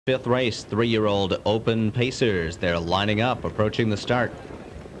Fifth race, 3-year-old Open Pacers. They're lining up, approaching the start.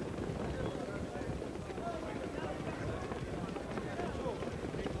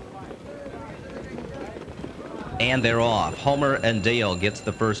 And they're off. Homer and Dale gets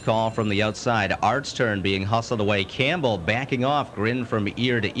the first call from the outside. Art's Turn being hustled away. Campbell backing off, grin from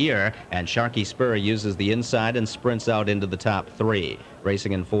ear to ear. And Sharky Spur uses the inside and sprints out into the top three.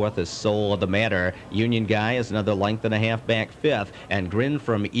 Racing in fourth is Soul of the Matter. Union Guy is another length and a half back fifth. And Grin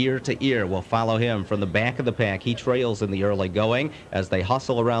from ear to ear will follow him from the back of the pack. He trails in the early going as they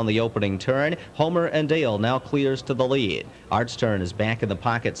hustle around the opening turn. Homer and Dale now clears to the lead. Art's Turn is back in the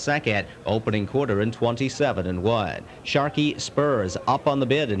pocket second. Opening quarter in 27-1. Sharky Spurs up on the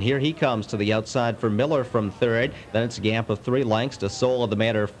bid, and here he comes to the outside for Miller from third. Then it's a gap of 3 lengths to Soul of the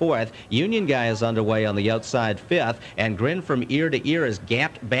Matter fourth. Union Guy is underway on the outside fifth, and Grin from ear to ear is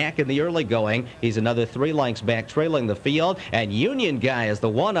gapped back in the early going. He's another 3 lengths back, trailing the field, and Union Guy is the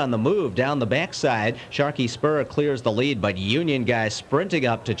one on the move down the backside. Sharky Spur clears the lead, but Union Guy sprinting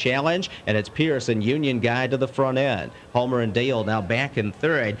up to challenge, and it's Pierce and Union Guy to the front end. Homer and Dale now back in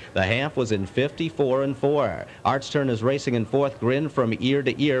third. The half was in 54-4. Art's Turn is racing in fourth. Grin from ear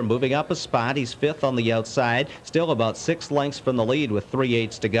to ear, moving up a spot. He's fifth on the outside, still about 6 lengths from the lead with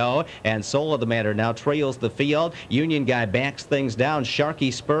 3/8 to go. And Soul of the Matter now trails the field. Union Guy backs things down.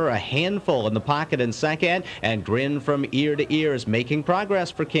 Sharky Spur a handful in the pocket in second, and Grin from ear to ear is making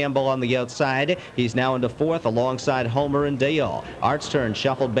progress for Campbell on the outside. He's now into fourth alongside Homer and Dale. Art's Turn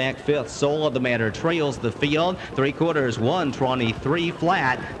shuffled back fifth. Soul of the Matter trails the field. 3/4, 1:23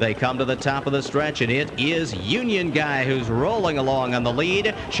 flat. They come to the top of the stretch, and it is Union Guy who's rolling along on the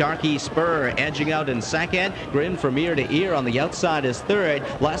lead. Sharky Spur edging out in second. Grin from ear to ear on the outside is third.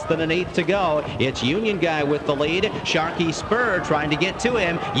 Less than 1/8 to go. It's Union Guy with the lead. Sharky Spur trying to get to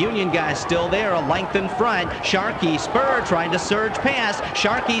him. Union Guy still there, a length in front. Sharky Spur trying to surge past.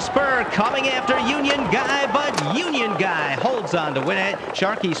 Sharky Spur coming after Union Guy, but Union Guy holds on to win it.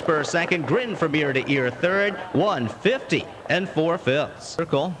 Sharky Spur second. Grin from ear to ear third. 1:50 4/5.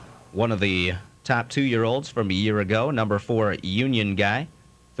 Circle, one of the top 2-year-olds from a year ago, number 4 Union Guy.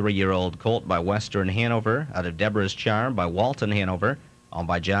 3-year-old colt by Western Hanover, out of Deborah's Charm by Walton Hanover, owned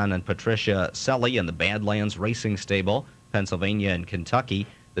by John and Patricia Selly in the Badlands Racing Stable, Pennsylvania and Kentucky.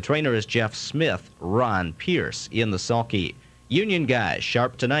 The trainer is Jeff Smith. Ron Pierce in the sulky. Union Guy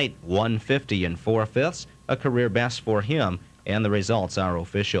sharp tonight, 1:50 4/5, a career best for him, and the results are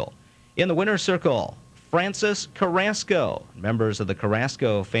official. In the winner's circle, Francis Carrasco. Members of the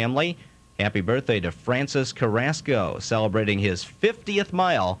Carrasco family, happy birthday to Francis Carrasco, celebrating his 50th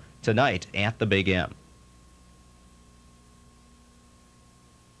mile tonight at the Big M.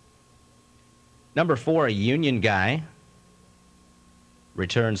 Number 4 Union Guy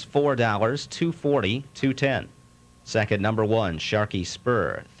returns $4, 240, 210. Second, number 1 Sharky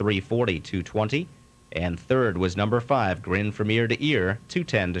Spur, 340, 220. And third was number 5 Grin from ear to ear,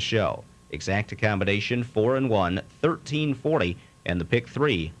 210 to show. Exact accommodation 4 and 1, 1340, and the pick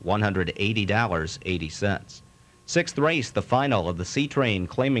 3, $180.80. Sixth race, the final of the C-Train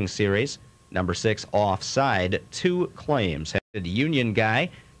Claiming Series. Number 6 Offside, 2 claims. Headed Union Guy.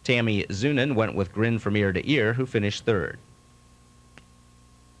 Tammy Zunin went with Grin from ear to ear, who finished third.